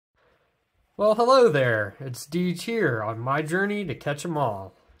Well, hello there. It's Deej here on my journey to catch 'em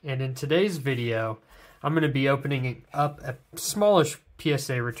all. And in today's video, I'm going to be opening up a smallish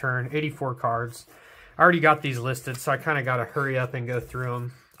PSA return, 84 cards. I already got these listed, so I kind of got to hurry up and go through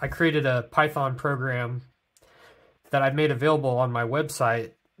them. I created a Python program that I made available on my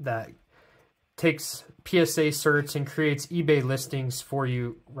website that takes PSA certs and creates eBay listings for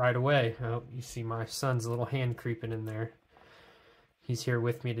you right away. Oh, you see my son's little hand creeping in there. He's here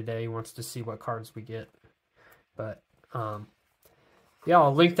with me today. He wants to see what cards we get. But, yeah,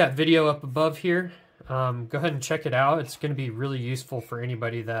 I'll link that video up above here. Go ahead and check it out. It's going to be really useful for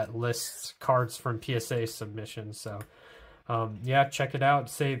anybody that lists cards from PSA submissions. So, yeah, check it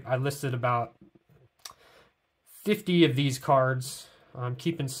out. I listed about 50 of these cards. I'm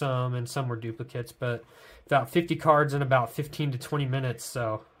keeping some, and some were duplicates, but about 50 cards in about 15 to 20 minutes.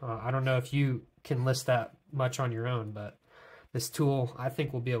 So, I don't know if you can list that much on your own, but this tool, I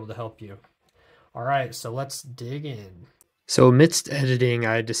think, will be able to help you. All right, so let's dig in. So amidst editing,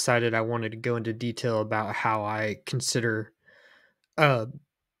 I decided I wanted to go into detail about how I consider a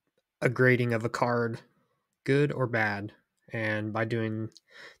grading of a card good or bad. And by doing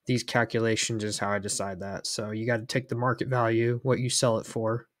these calculations is how I decide that. So you got to take the market value, what you sell it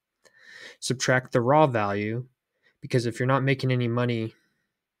for, subtract the raw value, because if you're not making any money,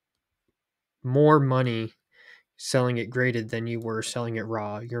 more money selling it graded than you were selling it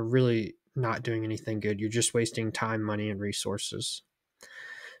raw, you're really not doing anything good. You're just wasting time, money, and resources.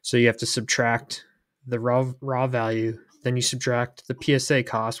 So you have to subtract the raw value, then you subtract the PSA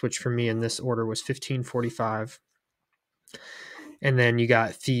cost, which for me in this order was $15.45. And then you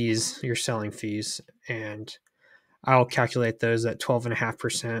got fees, your selling fees, and I'll calculate those at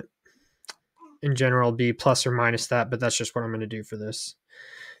 12.5%. In general, it'll be plus or minus that, but that's just what I'm going to do for this.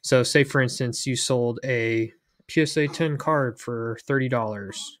 So say, for instance, you sold a PSA 10 card for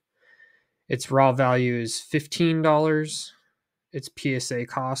 $30. Its raw value is $15. Its PSA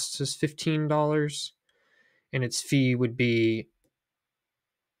cost is $15. And its fee would be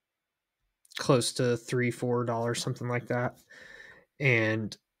close to $3-4, something like that.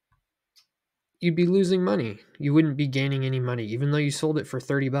 And you'd be losing money. You wouldn't be gaining any money. Even though you sold it for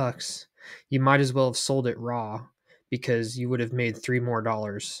 $30, you might as well have sold it raw, because you would have made $3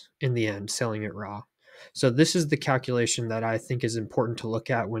 more in the end selling it raw. So this is the calculation that I think is important to look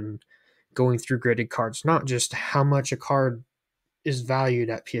at when going through graded cards, not just how much a card is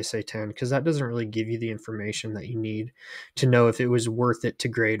valued at PSA 10, because that doesn't really give you the information that you need to know if it was worth it to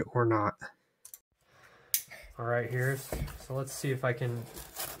grade or not. All right, so let's see if I can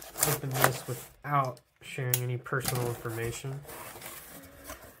open this without sharing any personal information.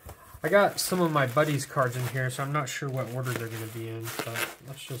 I got some of my buddies' cards in here, so I'm not sure what order they're going to be in, but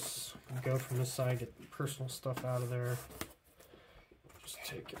let's just go from this side, get the personal stuff out of there. Just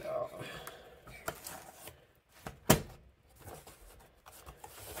take it out.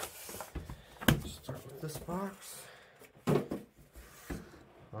 Start with this box.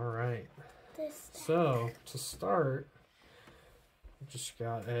 All right. So, to start, I just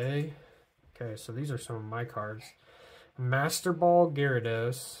got okay, so these are some of my cards. Master Ball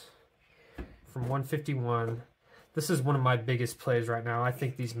Gyarados from 151. This is one of my biggest plays right now. I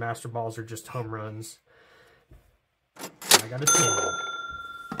think these Master Balls are just home runs. I got a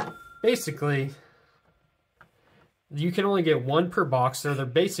 10. Basically, you can only get one per box, so they're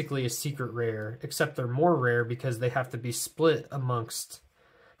basically a secret rare, except they're more rare because they have to be split amongst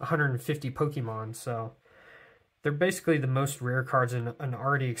 150 Pokemon. So they're basically the most rare cards in an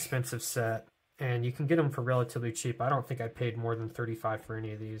already expensive set, and you can get them for relatively cheap. I don't think I paid more than $35 for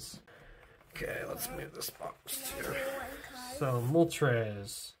any of these. Okay, let's move this box here. So,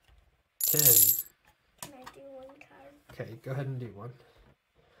 Moltres, 10. Can I do one card? Okay, go ahead and do one.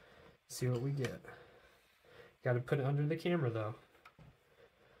 See what we get. Got to put it under the camera, though.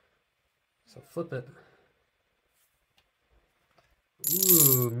 So, flip it.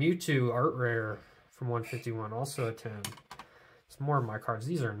 Ooh, Mewtwo Art Rare from 151, also a 10. It's more of my cards.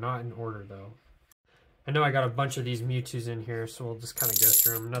 These are not in order, though. I know I got a bunch of these Mewtwo's in here, so we'll just kind of go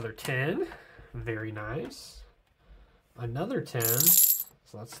through them. Another 10. Very nice. Another 10.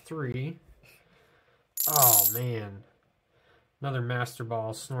 So that's 3. Oh, man. Another Master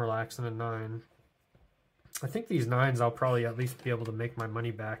Ball, Snorlax, and a 9. I think these 9s I'll probably at least be able to make my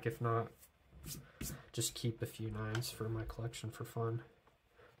money back. If not, just keep a few 9s for my collection for fun.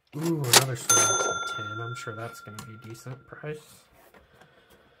 Ooh, another Snorlax at 10. I'm sure that's going to be a decent price.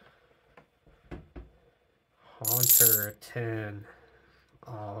 Haunter, 10.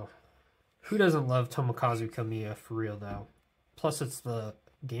 Oh, who doesn't love Tomokazu Kamiya for real, though? Plus, it's the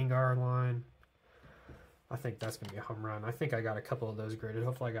Gengar line. I think that's going to be a home run. I think I got a couple of those graded.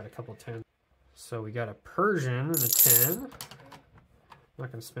 Hopefully, I got a couple 10s. So we got a Persian and a 10. I'm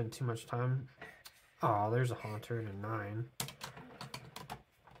not going to spend too much time. Oh, there's a Haunter and a 9.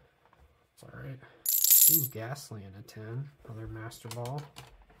 It's alright. Ooh, Ghastly and a 10. Another Master Ball.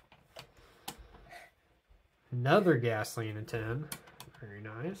 Another Ghastly and a 10. Very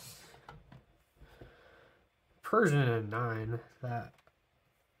nice. Persian and a 9. That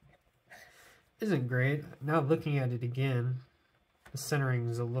isn't great. Now looking at it again, the centering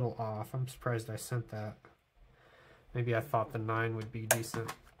is a little off. I'm surprised I sent that. Maybe I thought the 9 would be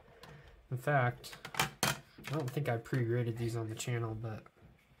decent. In fact, I don't think I pre-graded these on the channel, but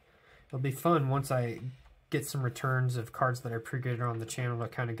it'll be fun once I get some returns of cards that I pre-graded on the channel to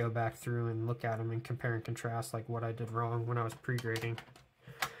kind of go back through and look at them and compare and contrast like what I did wrong when I was pre-grading.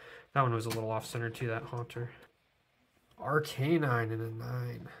 That one was a little off-center too, that Haunter. Arcanine and a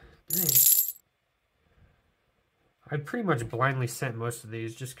 9. Dang. I pretty much blindly sent most of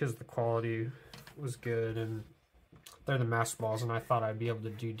these just because the quality was good and they're the Master Balls and I thought I'd be able to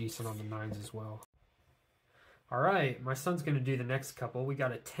do decent on the 9s as well. Alright, my son's going to do the next couple. We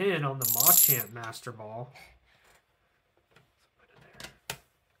got a 10 on the Machamp Master Ball.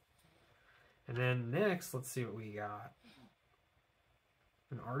 And then next, let's see what we got.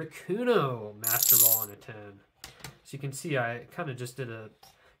 An Articuno Master Ball and a 10. So you can see I kind of just did a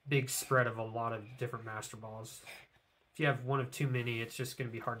big spread of a lot of different Master Balls. If you have one of too many, it's just going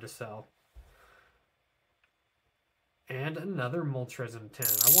to be hard to sell. And another Moltres and 10.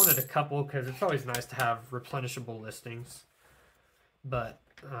 I wanted a couple because it's always nice to have replenishable listings. But,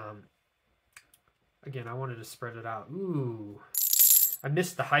 again, I wanted to spread it out. Ooh. I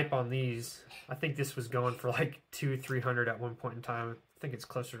missed the hype on these. I think this was going for like $200-300 at one point in time. I think it's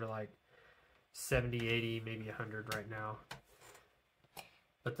closer to like 70, 80, maybe 100 right now.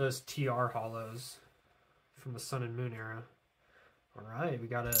 But those TR hollows from the Sun and Moon era. Alright, we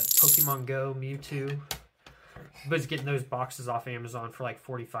got a Pokemon Go Mewtwo. Everybody's getting those boxes off Amazon for like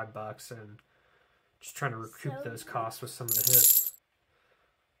 45 bucks and just trying to recoup those costs with some of the hits.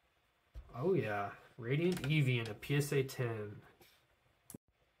 Oh yeah, Radiant Eevee and a PSA 10.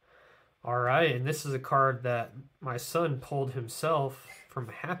 Alright, and this is a card that my son pulled himself from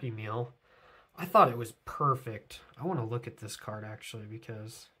a Happy Meal. I thought it was perfect. I want to look at this card actually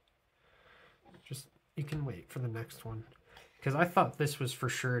because just you can wait for the next one. Because I thought this was for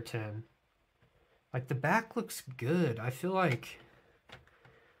sure a 10. Like, the back looks good. I feel like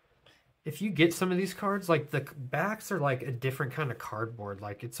if you get some of these cards, like, the backs are, like, a different kind of cardboard.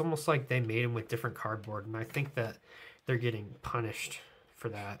 Like, it's almost like they made them with different cardboard. And I think that they're getting punished for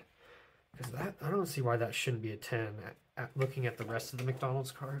that. Because that, I don't see why that shouldn't be a 10 looking at the rest of the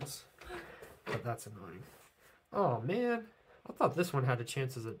McDonald's cards. But that's annoying. Oh, man. I thought this one had a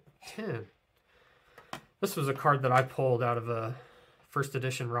chance as a 10. This was a card that I pulled out of a first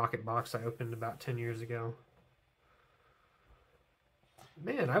edition Rocket box I opened about 10 years ago.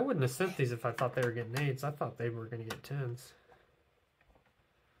 Man, I wouldn't have sent these if I thought they were getting 8s. I thought they were going to get 10s.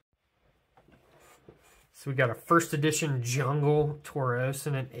 So we got a first edition Jungle Tauros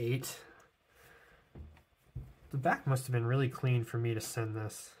and an 8. The back must have been really clean for me to send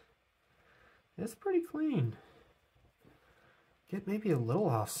this. It's pretty clean. Get maybe a little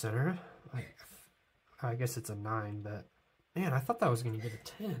off center. I guess it's a 9, but man, I thought that was going to get a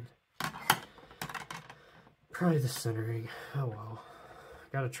 10. Probably the centering. Oh well.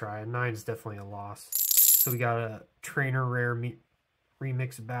 Gotta try. A 9 is definitely a loss. So we got a Trainer Rare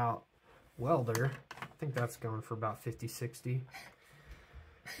Remix Bout Welder. I think that's going for about 50, 60.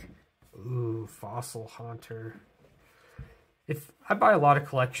 Ooh, Fossil Haunter. If I buy a lot of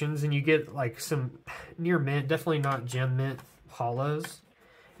collections and you get like some near mint, definitely not gem mint hollows,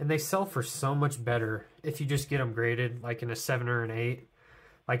 and they sell for so much better if you just get them graded like in a 7 or an 8.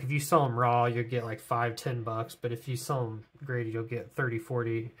 Like if you sell them raw, you'll get like $5-10 bucks, but if you sell them graded, you'll get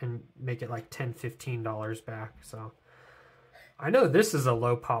 30-40 and make it like $10-15 back. So I know this is a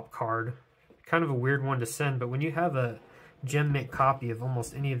low pop card, kind of a weird one to send, but when you have a gem mint copy of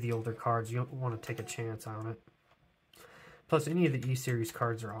almost any of the older cards, you want to take a chance on it. Plus, any of the E-Series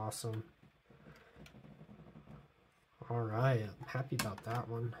cards are awesome. Alright, I'm happy about that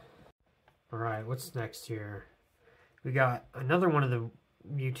one. Alright, what's next here? We got another one of the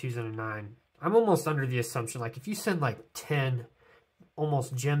Mewtwo's and a 9. I'm almost under the assumption, like, if you send, like, 10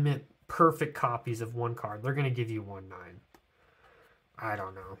 almost gem mint perfect copies of one card, they're going to give you 1 9. I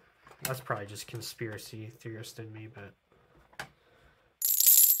don't know. That's probably just conspiracy theorist in me, but...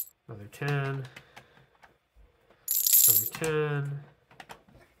 Another 10... Another 10.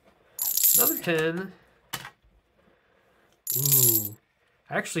 Another 10. Ooh.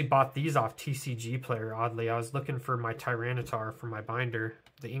 I actually bought these off TCG Player, oddly. I was looking for my Tyranitar for my binder,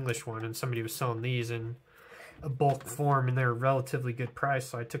 the English one, and somebody was selling these in a bulk form, and they're a relatively good price,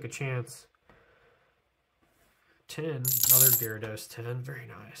 so I took a chance. 10, another Gyarados 10, very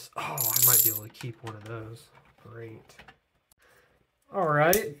nice. Oh, I might be able to keep one of those. Great. All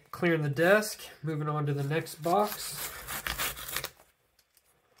right, clearing the desk, moving on to the next box.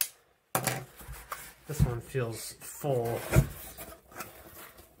 This one feels full.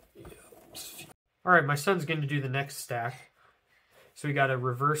 All right, my son's going to do the next stack. So we got a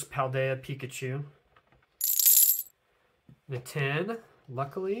reverse Paldea Pikachu. And a 10,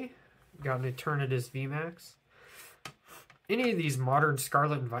 luckily. Got an Eternatus VMAX. Any of these modern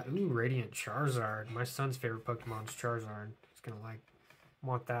Scarlet and Violet. Ooh, Radiant Charizard. My son's favorite Pokemon is Charizard. He's going to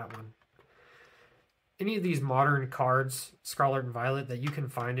want that one. Any of these modern cards, Scarlet and Violet, that you can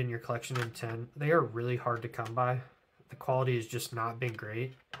find in your collection in 10, they are really hard to come by. The quality has just not been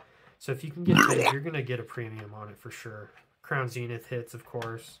great. So if you can get this, you're going to get a premium on it for sure. Crown Zenith hits, of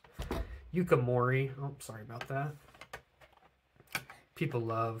course. Yukamori. Oh, sorry about that. People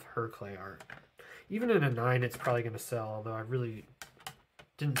love her clay art. Even in a 9, it's probably going to sell, although I really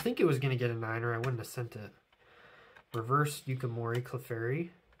didn't think it was going to get a 9 or I wouldn't have sent it. Reverse Yukamori Clefairy.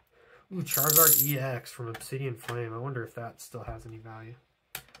 Ooh, Charizard EX from Obsidian Flame. I wonder if that still has any value.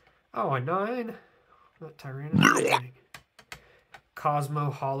 Oh, a 9. That Tyranitar. Cosmo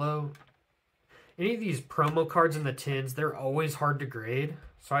Hollow. Any of these promo cards in the tins, they're always hard to grade.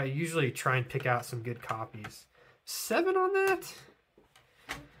 So I usually try and pick out some good copies. 7 on that?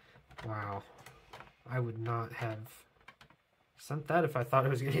 Wow. I would not have sent that if I thought it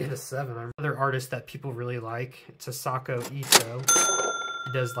was going to get a 7. Another artist that people really like, it's Asako Ito.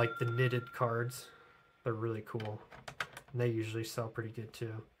 He does like the knitted cards. They're really cool. And they usually sell pretty good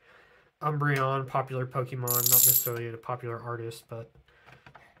too. Umbreon, popular Pokemon, not necessarily a popular artist, but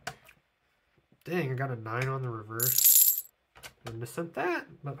dang, I got a 9 on the reverse. Wouldn't have sent that,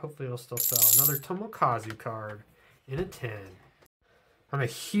 but hopefully it'll still sell. Another Tomokazu card in a 10. I'm a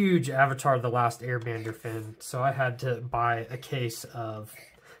huge Avatar The Last Airbender fan, so I had to buy a case of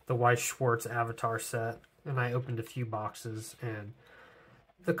the Weiss Schwarz Avatar set, and I opened a few boxes, and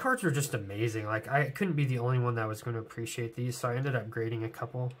the cards were just amazing. Like, I couldn't be the only one that was going to appreciate these, so I ended up grading a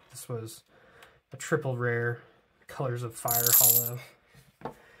couple. This was a triple rare, Colors of Fire Hollow.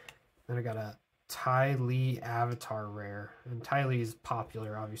 Then I got a Ty Lee Avatar rare. And Ty Lee is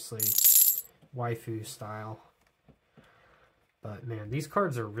popular, obviously, waifu style. But, man, these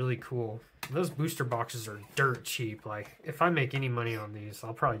cards are really cool. Those booster boxes are dirt cheap. Like, if I make any money on these,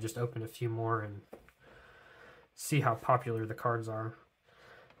 I'll probably just open a few more and see how popular the cards are.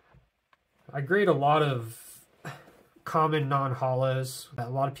 I grade a lot of common non-hollows that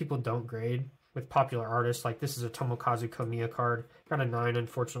a lot of people don't grade with popular artists. Like this is a Tomokazu Komiya card. Got a 9,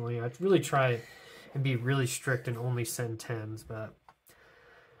 unfortunately. I really try and be really strict and only send 10s, but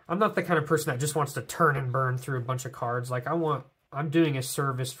I'm not the kind of person that just wants to turn and burn through a bunch of cards. Like I'm doing a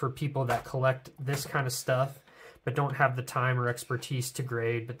service for people that collect this kind of stuff but don't have the time or expertise to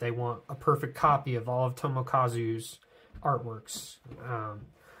grade, but they want a perfect copy of all of Tomokazu's artworks.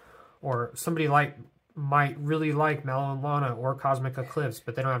 Or somebody might really like Mallow and Lana or Cosmic Eclipse,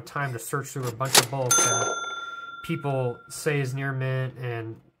 but they don't have time to search through a bunch of bulk that people say is near mint,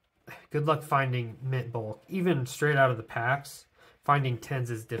 and good luck finding mint bulk. Even straight out of the packs, finding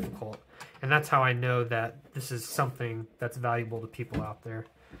 10s is difficult. And that's how I know that this is something that's valuable to people out there.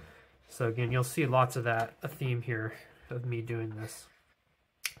 So again, you'll see lots of that, a theme here of me doing this.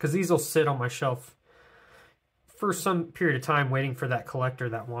 Because these will sit on my shelf for some period of time waiting for that collector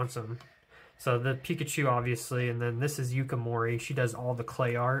that wants them. So the Pikachu, obviously, and then this is Yukamori. She does all the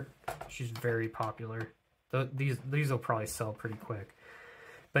clay art. She's very popular. These will probably sell pretty quick.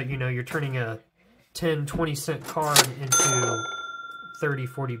 But, you know, you're turning a 10, 20 cent card into 30,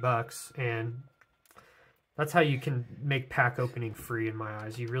 40 bucks, and that's how you can make pack opening free in my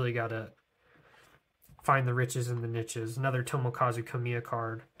eyes. You really got to find the riches in the niches. Another Tomokazu Komiya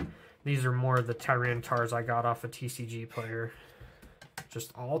card. These are more of the Tyranitars I got off a TCG Player.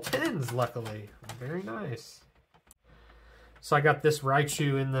 Just all 10s, luckily. Very nice. So I got this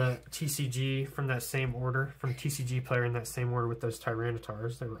Raichu in the TCG from that same order, from TCG Player in that same order with those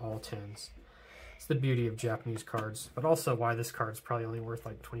Tyranitars. They were all 10s. It's the beauty of Japanese cards, but also why this card's probably only worth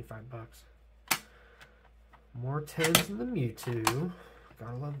like 25 bucks. More 10s in the Mewtwo.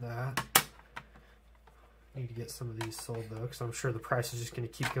 Gotta love that. Need to get some of these sold though, because I'm sure the price is just going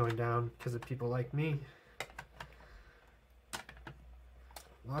to keep going down because of people like me.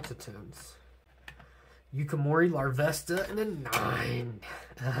 Lots of 10s. Yukamori, Larvesta, and a 9.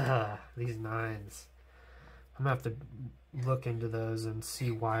 These 9s. I'm going to have to look into those and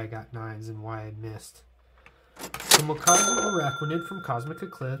see why I got 9s and why I missed. Some Wakazi Araquanid from Cosmic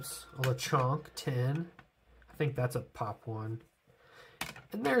Eclipse. A Lechonk, 10. I think that's a pop one.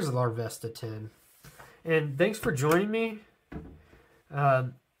 And there's a Larvesta, 10. And thanks for joining me.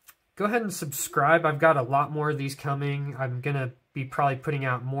 Go ahead and subscribe. I've got a lot more of these coming. I'm going to be probably putting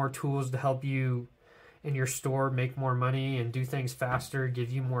out more tools to help you in your store make more money and do things faster, give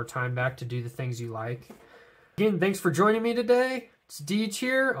you more time back to do the things you like. Again, thanks for joining me today. It's Deej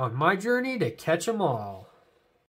here on my journey to catch 'em all.